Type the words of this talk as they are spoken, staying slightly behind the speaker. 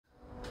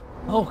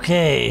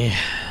Okay,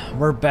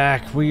 we're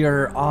back. We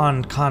are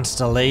on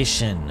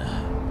Constellation.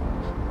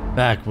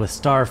 Back with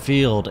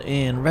Starfield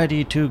and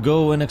ready to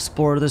go and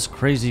explore this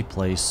crazy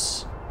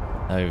place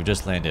that we've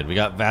just landed. We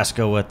got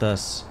Vasco with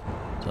us,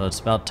 so it's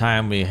about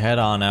time we head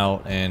on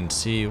out and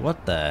see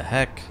what the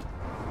heck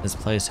this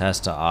place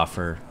has to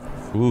offer.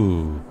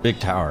 Ooh,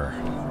 big tower.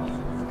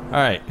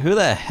 Alright, who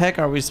the heck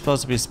are we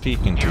supposed to be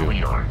speaking to? Here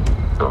we are,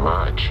 the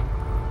lodge.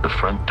 The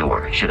front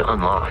door should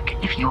unlock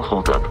if you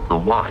hold up the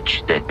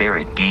watch that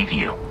Barrett gave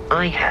you.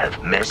 I have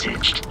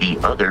messaged the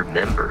other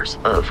members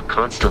of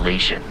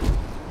Constellation.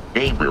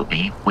 They will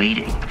be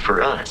waiting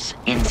for us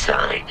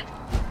inside.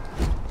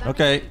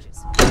 Okay.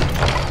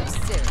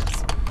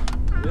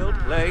 We'll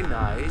play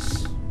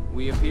nice.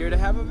 We appear to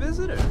have a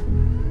visitor.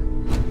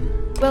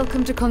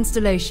 Welcome to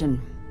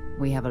Constellation.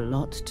 We have a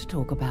lot to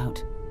talk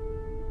about.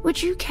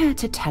 Would you care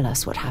to tell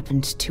us what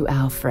happened to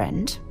our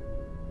friend?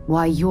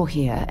 Why you're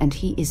here and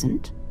he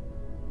isn't?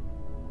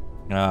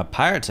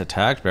 Pirates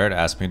attacked. Barrett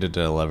asked me to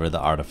deliver the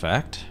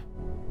artifact.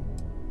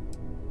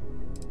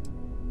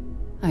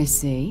 I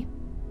see.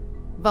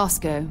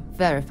 Vasco,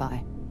 verify.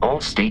 All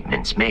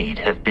statements made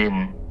have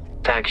been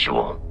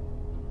factual.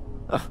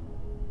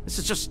 This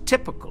is just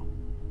typical.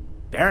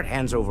 Barrett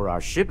hands over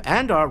our ship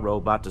and our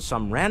robot to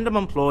some random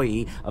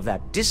employee of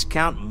that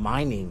discount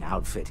mining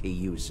outfit he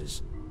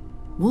uses.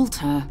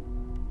 Walter.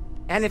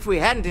 And if we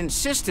hadn't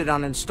insisted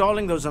on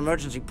installing those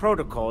emergency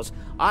protocols,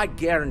 I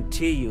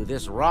guarantee you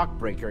this rock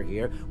breaker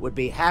here would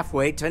be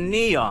halfway to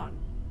Neon.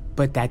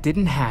 But that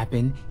didn't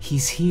happen.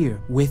 He's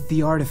here with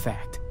the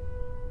artifact.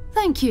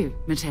 Thank you,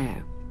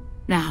 Matteo.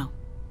 Now,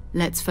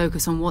 let's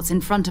focus on what's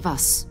in front of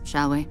us,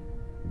 shall we?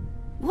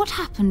 What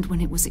happened when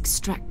it was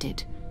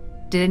extracted?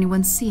 Did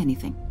anyone see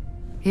anything?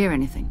 Hear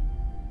anything?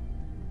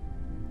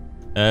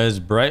 As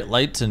bright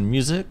lights and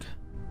music.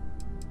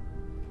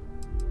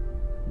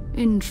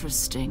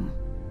 Interesting.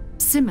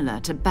 Similar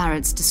to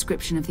Barrett's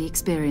description of the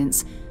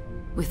experience,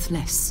 with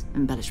less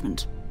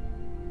embellishment.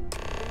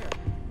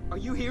 Are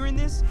you hearing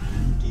this?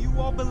 Do you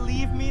all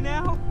believe me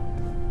now?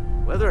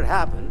 Whether it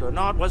happened or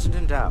not wasn't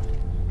in doubt.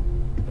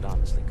 But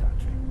honestly,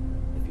 Country,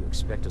 if you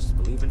expect us to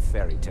believe in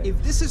fairy tales...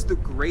 If this is the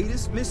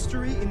greatest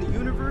mystery in the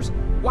universe,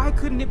 why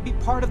couldn't it be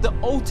part of the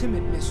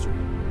ultimate mystery?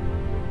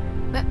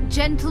 But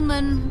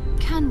gentlemen,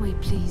 can we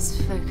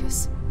please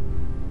focus?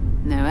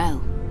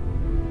 Noelle,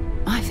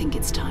 I think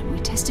it's time we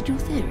tested your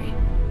theory.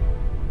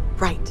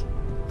 Right.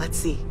 Let's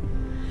see.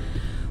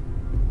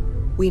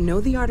 We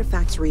know the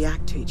artifacts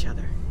react to each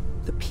other.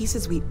 The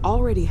pieces we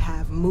already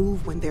have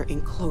move when they're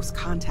in close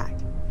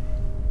contact.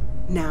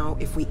 Now,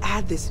 if we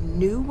add this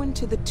new one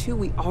to the two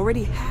we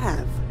already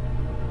have...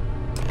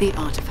 The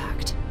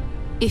artifact.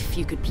 If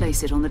you could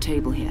place it on the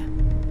table here.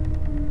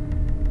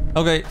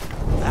 Okay.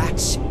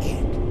 That's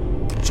it.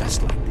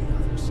 Just like the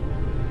others.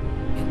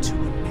 And to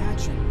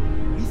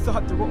imagine, we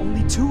thought there were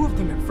only two of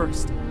them at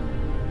first.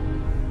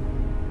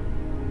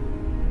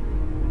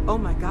 Oh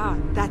my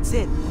god, that's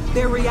it.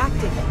 They're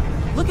reacting.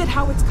 Look at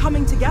how it's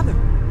coming together.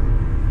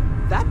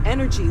 That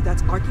energy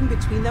that's arcing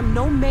between them,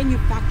 no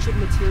manufactured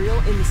material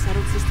in the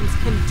settled systems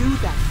can do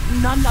that.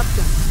 None of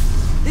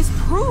them. This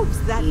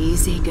proves that...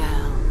 Easy,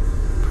 girl.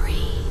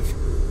 Breathe.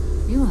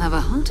 You'll have a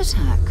heart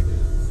attack.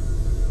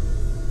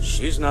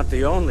 She's not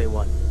the only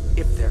one.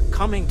 If they're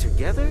coming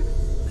together,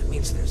 that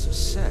means there's a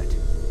set.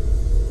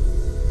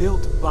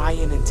 Built by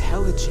an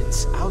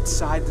intelligence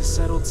outside the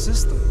settled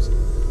systems.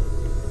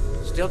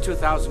 Still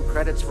 2,000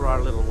 credits for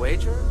our little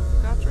wager,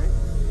 Country?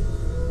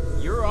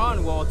 You're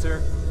on,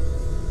 Walter.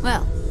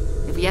 Well,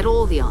 if we had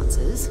all the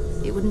answers,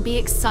 it wouldn't be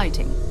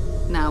exciting,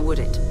 now would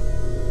it?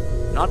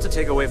 Not to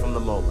take away from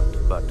the moment,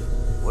 but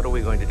what are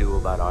we going to do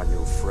about our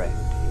new friend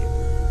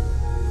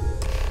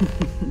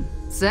here?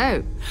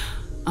 So,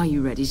 are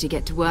you ready to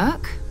get to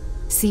work?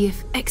 See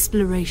if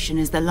exploration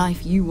is the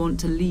life you want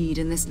to lead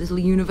in this little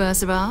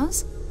universe of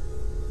ours?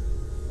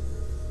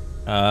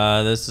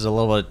 This is a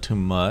little bit too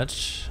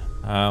much.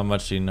 How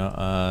much do you know?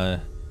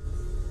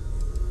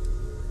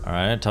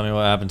 Alright, tell me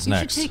what happens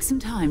next. You should take some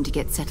time to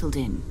get settled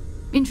in.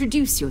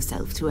 Introduce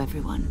yourself to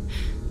everyone.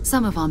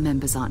 Some of our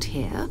members aren't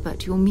here,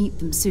 but you'll meet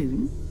them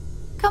soon.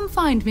 Come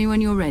find me when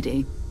you're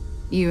ready.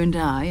 You and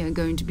I are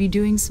going to be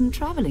doing some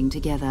traveling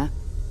together.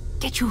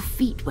 Get your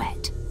feet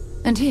wet.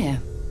 And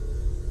here,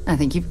 I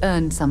think you've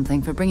earned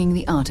something for bringing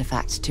the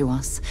artifact to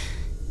us.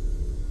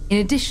 In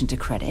addition to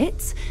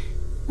credits,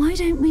 why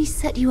don't we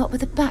set you up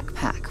with a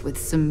backpack with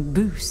some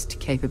boost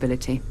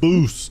capability?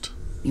 Boost.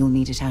 You'll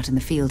need it out in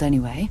the field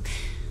anyway.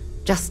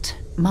 Just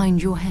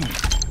mind your head.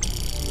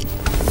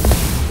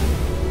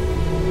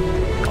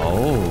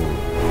 Oh,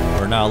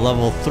 we're now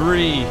level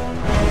 3.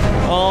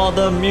 Oh,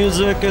 the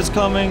music is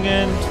coming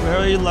in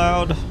very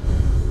loud.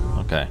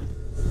 Okay.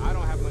 I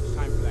don't have much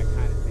time for that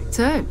kind of thing.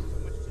 So,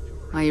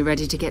 are you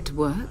ready to get to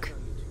work?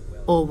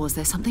 Or was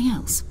there something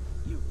else?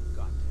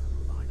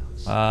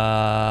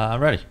 I'm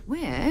ready.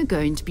 We're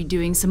going to be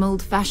doing some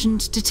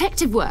old-fashioned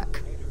detective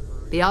work.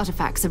 The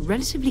artifacts are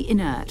relatively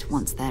inert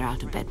once they're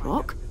out of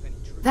bedrock.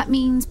 That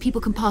means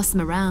people can pass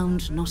them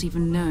around, not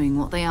even knowing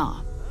what they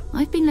are.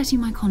 I've been letting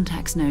my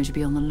contacts know to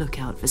be on the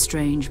lookout for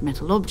strange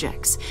metal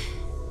objects.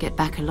 Get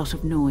back a lot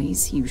of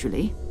noise,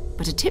 usually.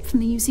 But a tip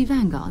from the UC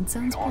Vanguard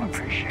sounds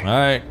promising.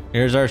 Alright,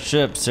 here's our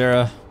ship,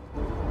 Sarah.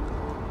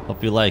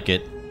 Hope you like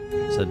it.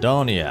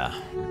 Sidonia.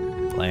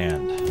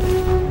 Land.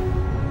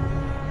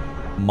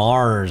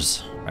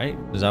 Mars, right?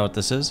 Is that what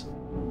this is?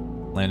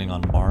 Landing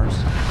on Mars?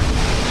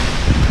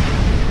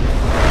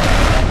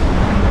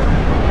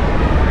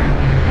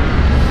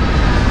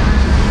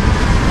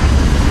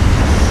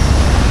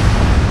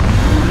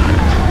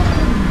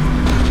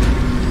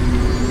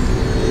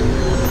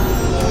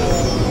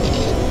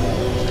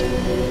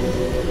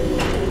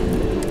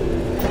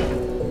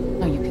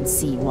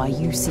 Why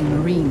UC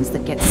Marines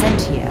that get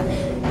sent here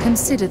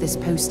consider this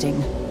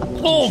posting a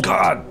punishment. Oh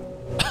God!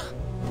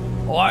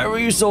 Why were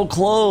you so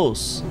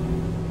close?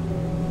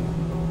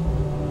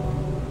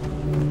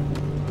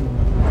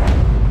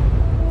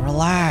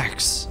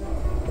 Relax.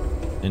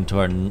 Into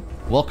our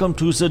welcome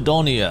to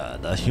Sidonia,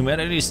 the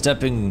humanity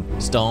stepping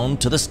stone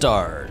to the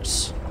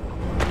stars.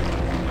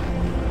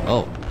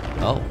 Oh.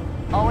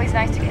 Always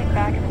nice to kick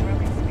back and throw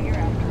a spear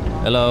after a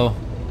while. Hello.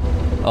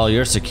 Oh,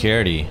 you're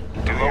security.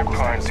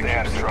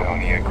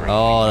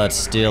 Oh, that's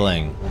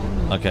stealing.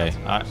 Okay,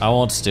 I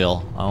won't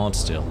steal. I won't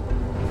steal.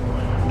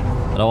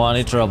 I don't want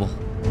any trouble.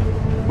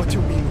 What do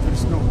you mean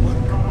there's no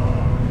one?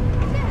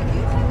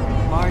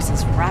 Mars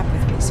is wrapped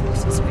with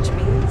resources, which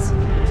means...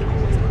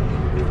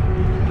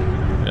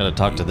 I gotta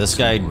talk to this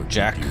guy,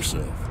 Jack.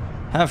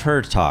 Have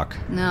her talk.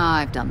 No,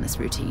 I've done this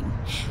routine.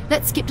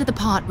 Let's skip to the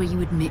part where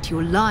you admit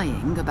you're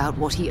lying about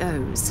what he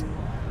owes.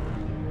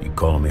 You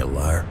calling me a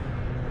liar?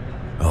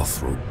 I'll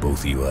throw both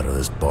of you out of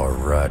this bar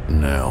right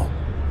now.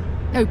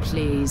 Oh,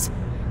 please.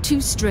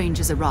 Two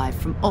strangers arrive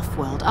from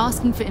off-world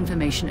asking for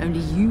information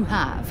only you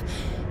have.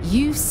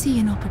 You see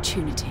an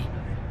opportunity.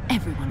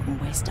 Everyone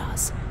always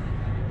does.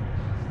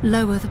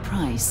 Lower the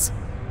price.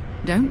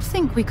 Don't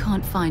think we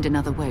can't find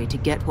another way to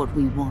get what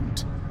we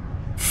want.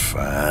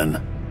 Fine.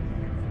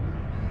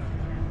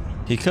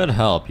 He could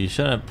help. You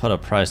shouldn't put a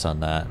price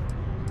on that.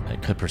 I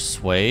could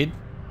persuade?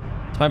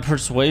 Is my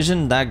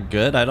persuasion that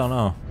good? I don't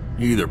know.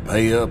 You either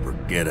pay up or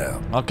get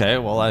out. Okay,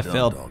 well I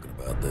failed. Talking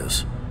about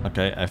this.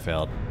 Okay, I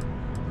failed.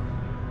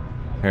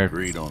 Here.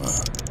 Agreed on a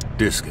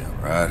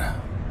discount, right?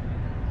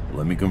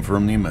 Let me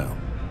confirm the amount.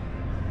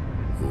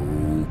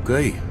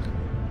 Okay,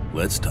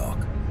 let's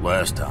talk.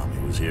 Last time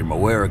he was here,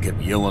 Moira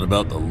kept yelling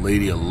about the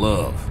Lady of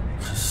Love,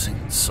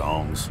 singing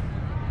songs,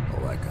 all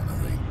that kind of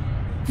thing.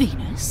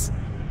 Venus?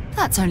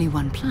 That's only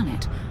one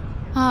planet.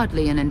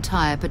 Hardly an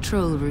entire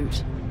patrol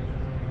route.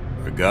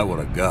 I got what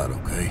I got,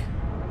 okay?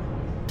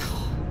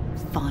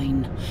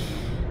 Fine.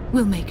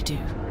 We'll make do.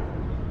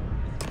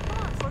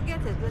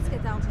 Forget it. Let's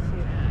get down to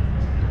here.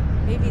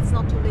 Maybe it's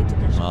not too late to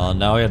catch up. Well,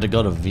 now we have to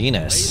go to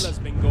Venus. Layla's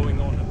been going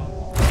on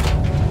about.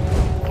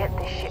 Get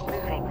this shit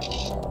moving.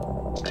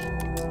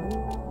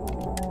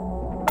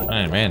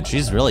 Oh man,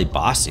 she's really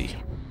bossy.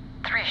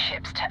 3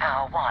 ships to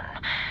hour 1.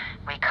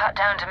 We cut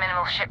down to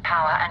minimal ship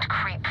power and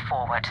creep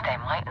forward. They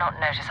might not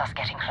notice us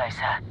getting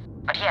closer.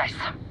 But yes,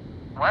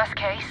 worst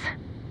case,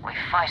 we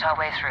fight our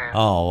way through.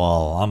 Oh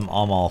well, I'm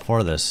all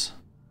for this.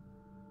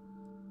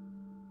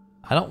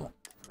 I don't.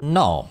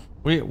 No,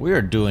 we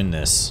are doing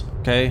this.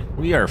 Okay,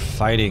 we are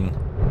fighting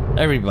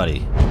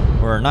everybody.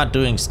 We're not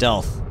doing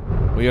stealth.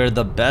 We are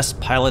the best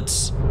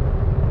pilots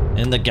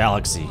in the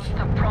galaxy.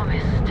 The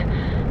promised and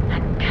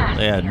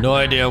They had no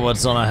idea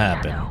what's gonna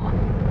happen.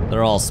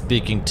 They're all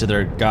speaking to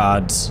their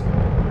gods.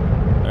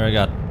 They're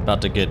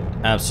about to get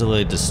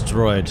absolutely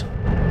destroyed.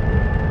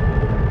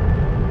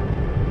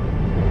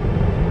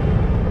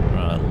 We're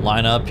gonna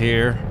line up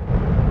here.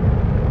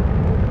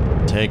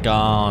 Take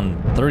on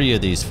 3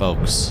 of these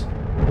folks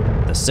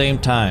at the same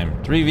time.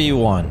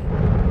 3v1.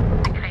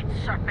 Great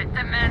serpent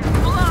demands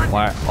blood.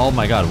 Why? Oh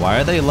my god, why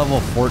are they level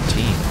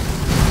 14?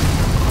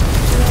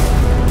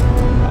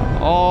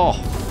 Oh.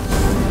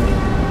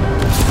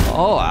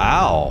 Oh,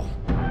 ow.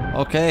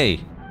 Okay.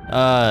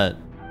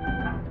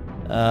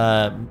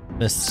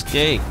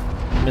 Mistake.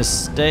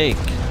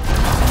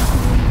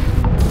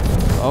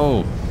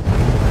 Oh.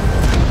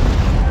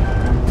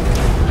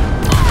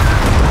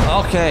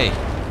 Okay.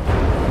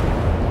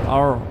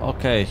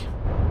 Okay.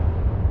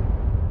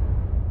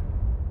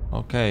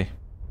 Okay.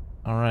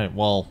 Alright,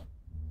 well.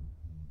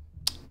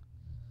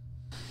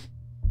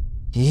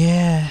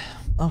 Yeah.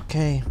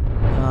 Okay.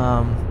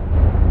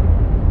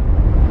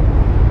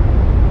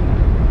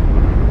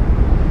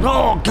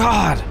 Oh,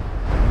 God!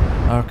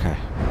 Okay.